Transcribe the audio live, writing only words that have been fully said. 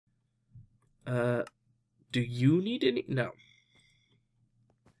Do you need any? No.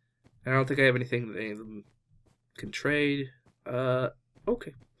 I don't think I have anything that any of them can trade.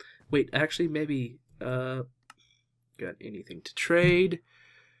 Okay. Wait, actually, maybe, got anything to trade?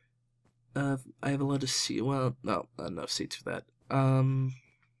 I have a lot of seeds. Well, no, not enough seeds for that.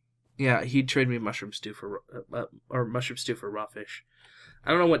 Yeah, he'd trade me mushroom stew for, or mushroom stew for raw fish. I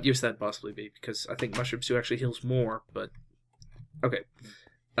don't know what use that'd possibly be, because I think mushroom stew actually heals more, but, okay.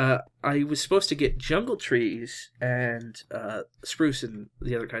 I was supposed to get jungle trees and, spruce and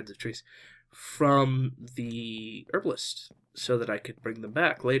the other kinds of trees from the herbalist, so that I could bring them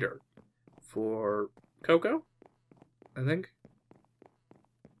back later for Coco, I think.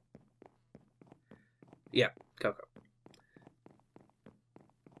 Yeah, Coco. Oh,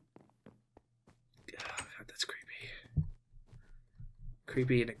 God, that's creepy.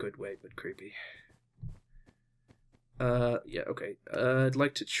 Creepy in a good way, but creepy. Yeah, okay. I'd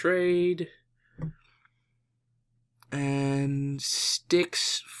like to trade. And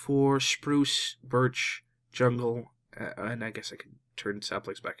sticks for spruce, birch, jungle, and I guess I could turn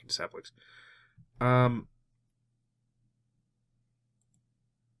saplings back into saplings.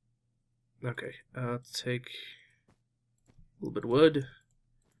 Okay, I'll take a little bit of wood,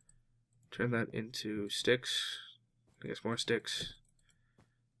 turn that into sticks, I guess more sticks,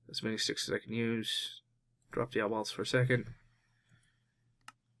 as many sticks as I can use, drop the eyeballs for a second.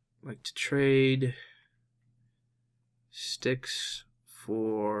 Like to trade sticks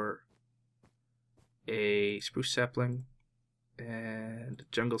for a spruce sapling and a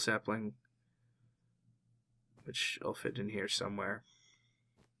jungle sapling, which I'll fit in here somewhere.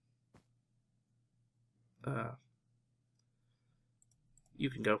 You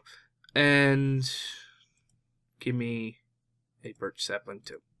can go. And give me a birch sapling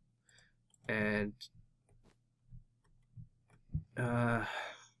too. And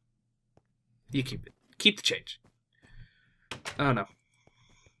you keep it. Keep the change. Oh no.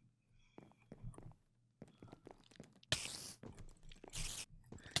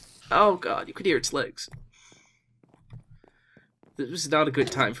 Oh god, you could hear its legs. This is not a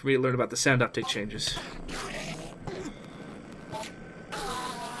good time for me to learn about the sound update changes.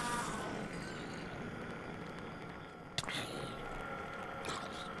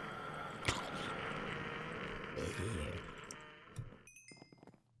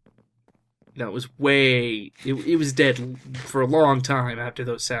 No, it was way... It was dead for a long time after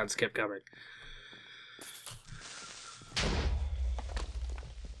those sounds kept coming.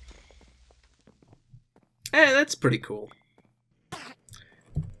 Hey, that's pretty cool.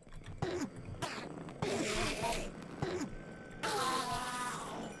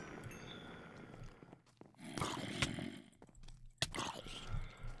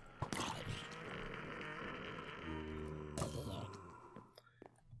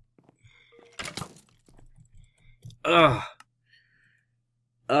 Ugh.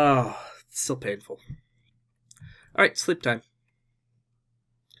 Oh, it's so painful. Alright, sleep time.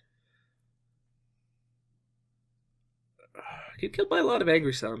 Get killed by a lot of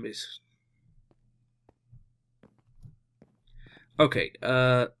angry zombies. Okay,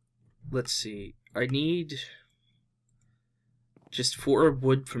 let's see. I need just 4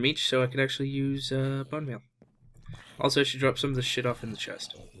 wood from each so I can actually use bone meal. Also, I should drop some of this shit off in the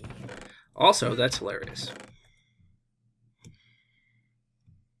chest. Also, that's hilarious.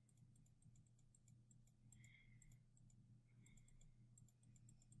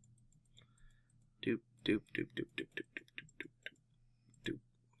 Doop, doop, doop, doop, doop, doop, doop, doop, doop, doop.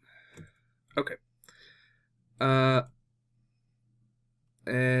 Okay.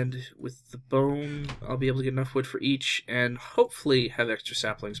 And with the bone, I'll be able to get enough wood for each, and hopefully have extra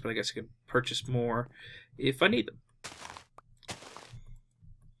saplings, but I guess I can purchase more if I need them.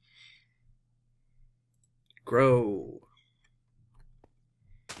 Grow.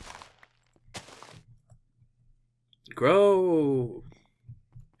 Grow.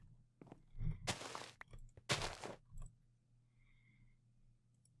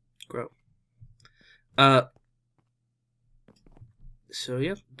 Grow. So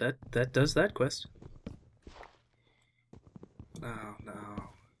yeah, that does that quest. Oh no.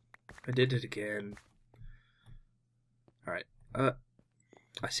 I did it again. Alright. I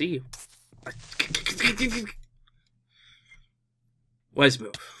see you. Wise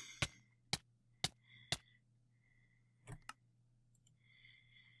move.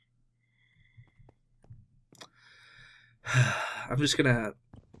 I'm just gonna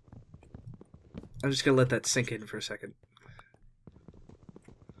let that sink in for a second.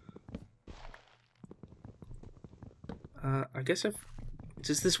 I guess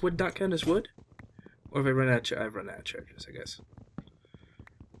does this wood not count as wood? Or have I run out of I've run out of charges, I guess.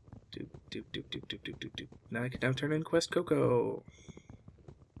 Doop, doop, doop, doop, doop, doop, doop, doop. Now I can now turn in Quest Coco.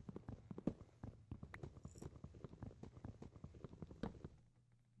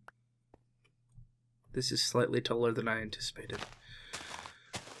 This is slightly taller than I anticipated.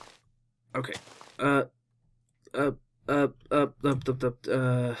 Okay. I have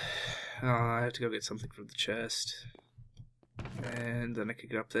to go get something from the chest. And then I can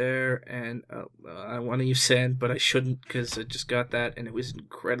get up there, and I want to use sand, but I shouldn't because I just got that, and it was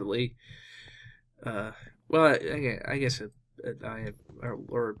incredibly... well, I guess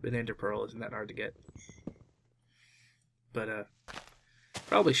or an ender pearl isn't that hard to get. But,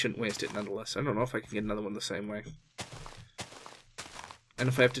 probably shouldn't waste it nonetheless. I don't know if I can get another one the same way. And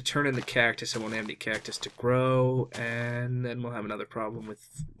if I have to turn in the cactus, I want empty cactus to grow, and then we'll have another problem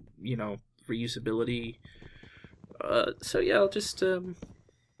with, you know, reusability. So yeah, I'll just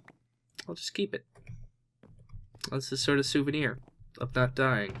keep it. That's a sort of souvenir of not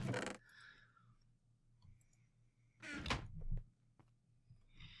dying.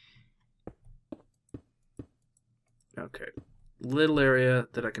 Okay, little area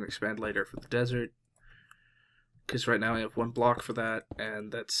that I can expand later for the desert, because right now I have one block for that,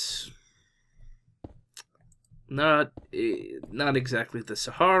 and that's not exactly the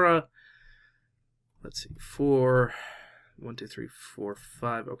Sahara. Let's see, 4, 1, 2, 3, 4,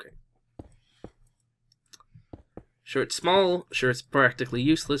 5. Okay. Sure, it's small. Sure, it's practically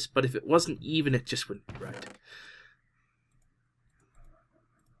useless. But if it wasn't even, it just wouldn't be right.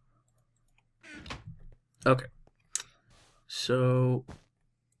 Okay. So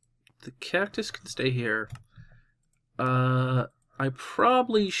the cactus can stay here. I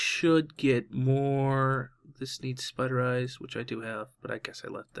probably should get more. This needs spider eyes, which I do have, but I guess I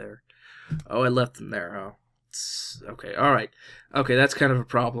left there. Oh, I left them there, huh? Okay, alright. Okay, that's kind of a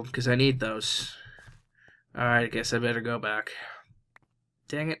problem, because I need those. Alright, I guess I better go back.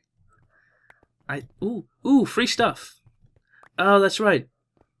 Dang it. Ooh, free stuff. Oh, that's right.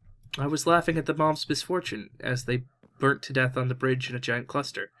 I was laughing at the mom's misfortune as they burnt to death on the bridge in a giant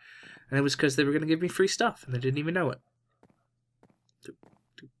cluster. And it was because they were going to give me free stuff, and they didn't even know it. Doop,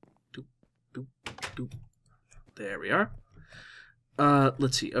 doop, doop, doop, doop. There we are.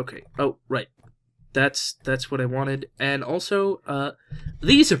 Let's see. Okay. Oh, right. That's what I wanted. And also,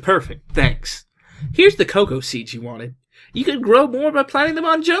 these are perfect. Thanks. Here's the cocoa seeds you wanted. You can grow more by planting them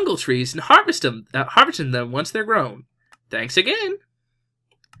on jungle trees and harvesting them once they're grown. Thanks again.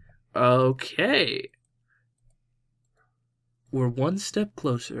 Okay. We're one step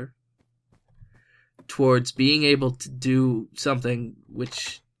closer towards being able to do something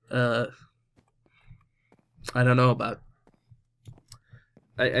which, I don't know about.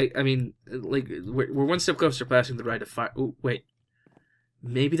 I mean, like, we're one step closer to passing the right of fire. Oh, wait.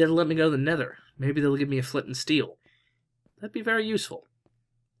 Maybe that'll let me go to the nether. Maybe they'll give me a flint and steel. That'd be very useful.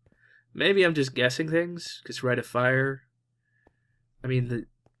 Maybe I'm just guessing things, because right of fire... I mean,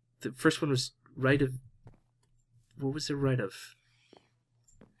 the first one was right of... What was the right of?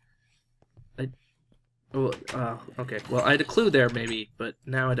 Okay. Well, I had a clue there, maybe, but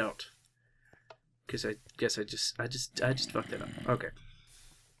now I don't. Because I guess I just fucked it up. Okay.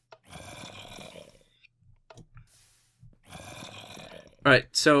 Alright,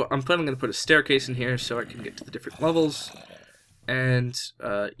 so I'm planning on put a staircase in here so I can get to the different levels and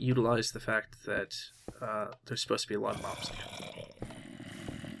utilize the fact that there's supposed to be a lot of mobs here.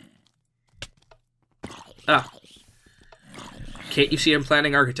 Ah! Can't you see I'm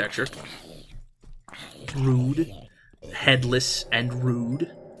planning architecture? Rude. Headless and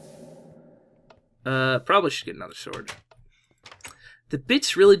rude. Probably should get another sword. The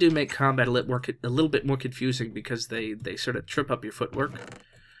bits really do make combat a little bit more confusing because they sort of trip up your footwork.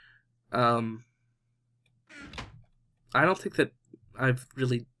 I don't think that I've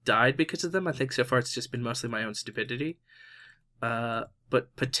really died because of them. I think so far it's just been mostly my own stupidity.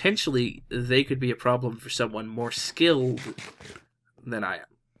 But potentially they could be a problem for someone more skilled than I am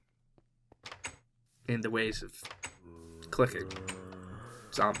in the ways of clicking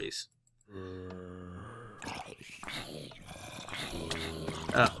zombies.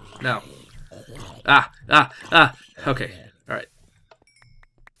 Oh, no. Okay, alright.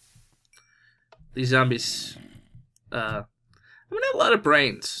 These zombies, I'm gonna have a lot of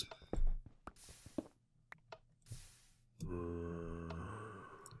brains.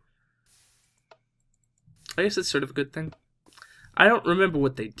 I guess that's sort of a good thing. I don't remember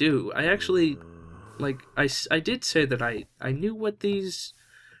what they do. I actually, like, I did say that I knew what these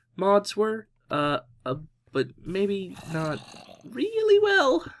mods were, but maybe not really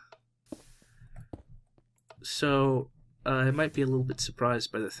well. So, I might be a little bit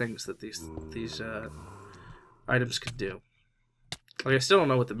surprised by the things that these items could do. Like, I still don't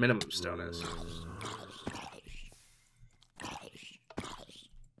know what the minimum stone is.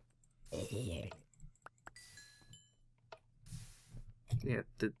 Yeah,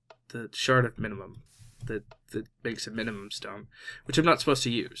 the shard of minimum that makes a minimum stone, which I'm not supposed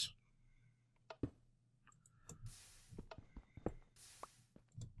to use.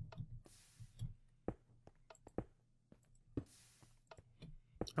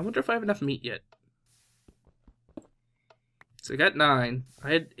 I wonder if I have enough meat yet. So I got 9.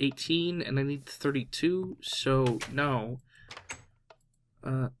 I had 18, and I need 32. So no.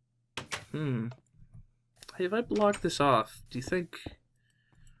 Hey, if I block this off, do you think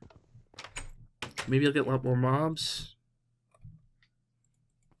maybe I'll get a lot more mobs?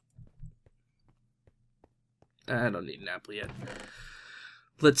 I don't need an apple yet.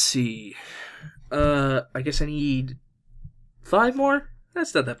 Let's see. I guess I need 5 more?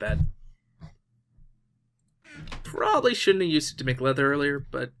 That's not that bad. Probably shouldn't have used it to make leather earlier,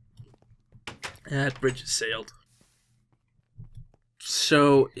 but that bridge has sailed.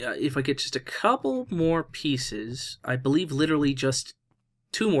 So, if I get just a couple more pieces, I believe literally just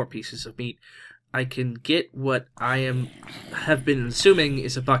 2 more pieces of meat, I can get what I have been assuming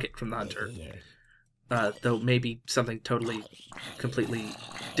is a bucket from the hunter. Though maybe something totally, completely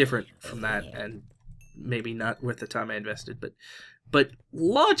different from that, and maybe not worth the time I invested, but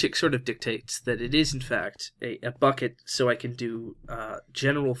logic sort of dictates that it is in fact a bucket, so I can do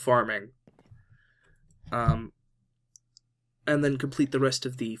general farming, and then complete the rest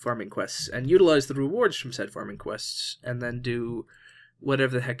of the farming quests, and utilize the rewards from said farming quests, and then do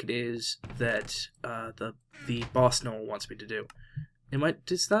whatever the heck it is that the boss Noel wants me to do.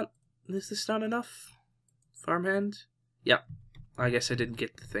 Is this not enough? Farmhand? Yeah. I guess I didn't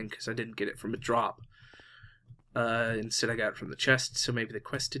get the thing because I didn't get it from a drop. Instead I got it from the chest, so maybe the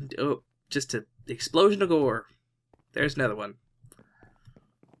quest didn't... Oh, just an explosion of gore. There's another one.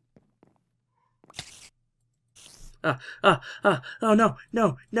 Oh no,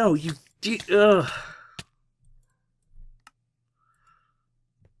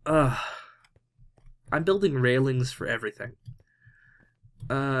 I'm building railings for everything.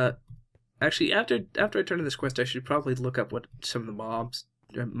 Actually, after I turn in this quest, I should probably look up what some of the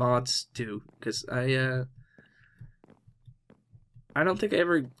mods do, because I don't think I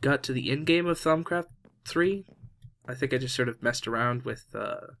ever got to the end game of Thaumcraft 3. I think I just sort of messed around with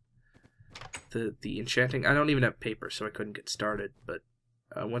the enchanting. I don't even have paper, so I couldn't get started, but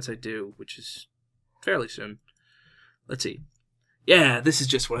once I do, which is fairly soon. Let's see. Yeah, this is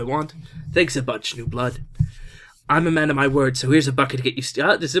just what I want. Thanks a bunch, New Blood. I'm a man of my word, so here's a bucket to get you...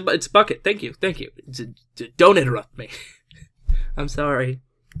 it's a bucket. Thank you. Don't interrupt me. I'm sorry.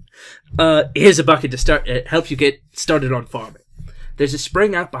 Here's a bucket to help you get started on farming. There's a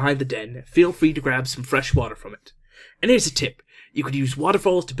spring out behind the den. Feel free to grab some fresh water from it. And here's a tip. You could use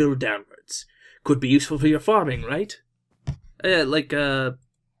waterfalls to build downwards. Could be useful for your farming, right?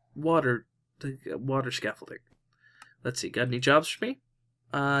 Water scaffolding. Let's see, got any jobs for me?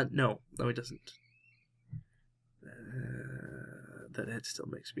 No, it doesn't. That head still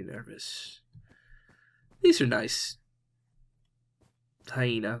makes me nervous. These are nice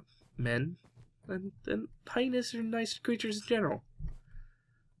hyena men, and hyenas are nice creatures in general.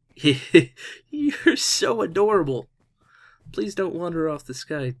 You're so adorable. Please don't wander off the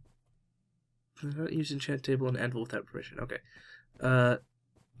sky. Not use enchant table and anvil without permission. Okay. Oh,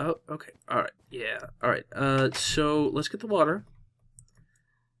 okay. Alright. Yeah. Alright. So let's get the water.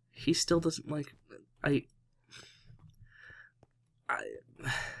 He still doesn't like... I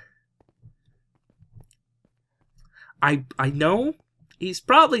know he's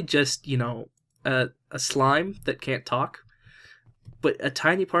probably just, a slime that can't talk, but a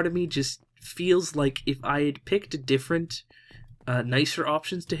tiny part of me just feels like if I had picked a different, nicer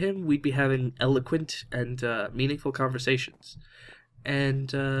options to him, we'd be having eloquent and meaningful conversations.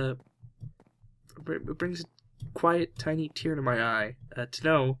 And it brings a quiet, tiny tear to my eye to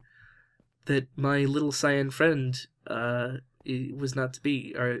know that my little cyan friend it was not to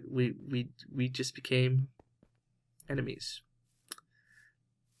be. Or we just became enemies.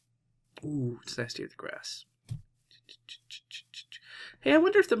 Ooh, it's nice to hear the grass. Hey, I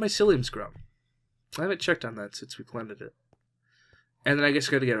wonder if the mycelium's grown. I haven't checked on that since we planted it. And then I guess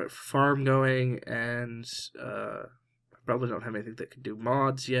I gotta get a farm going, and I probably don't have anything that can do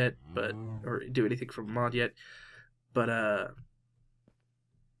mods yet, or do anything from a mod yet. But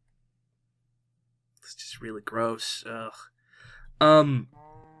it's just really gross. Ugh.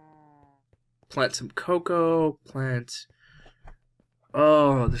 Plant some cocoa.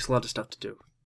 Oh, there's a lot of stuff to do.